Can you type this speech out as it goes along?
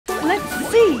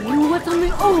Let's see what's on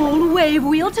the old wave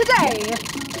wheel today.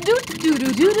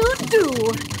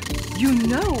 Do-do-do-do-do-do. You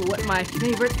know what my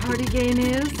favorite party game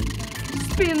is?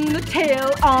 Spin the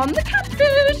tail on the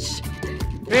catfish.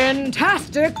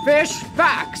 Fantastic fish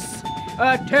facts.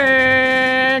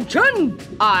 Attention!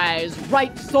 Eyes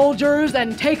right, soldiers,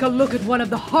 and take a look at one of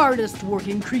the hardest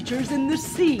working creatures in the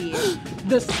sea.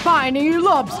 The spiny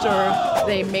lobster.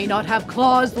 They may not have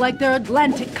claws like their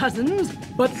Atlantic cousins,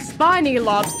 but spiny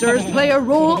lobsters play a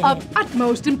role of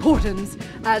utmost importance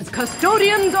as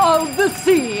custodians of the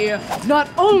sea. Not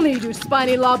only do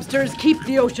spiny lobsters keep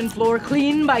the ocean floor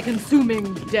clean by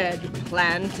consuming dead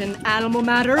plant and animal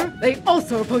matter, they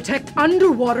also protect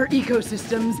underwater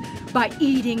ecosystems by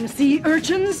eating sea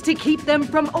urchins to keep them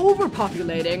from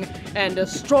overpopulating and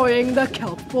destroying the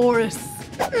kelp forests.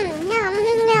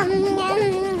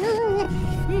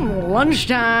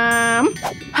 Lunchtime.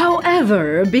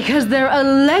 However, because they're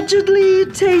allegedly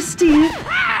tasty,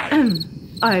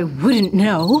 I wouldn't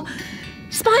know,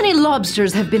 spiny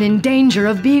lobsters have been in danger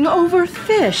of being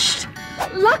overfished.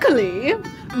 Luckily,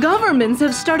 governments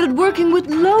have started working with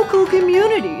local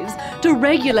communities to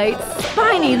regulate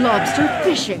spiny lobster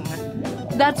fishing.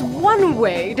 That's one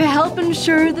way to help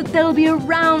ensure that they'll be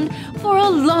around for a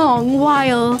long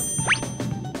while.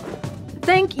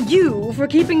 Thank you for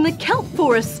keeping the kelp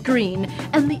forest green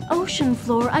and the ocean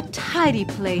floor a tidy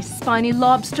place, spiny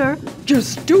lobster.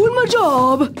 Just doing my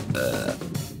job.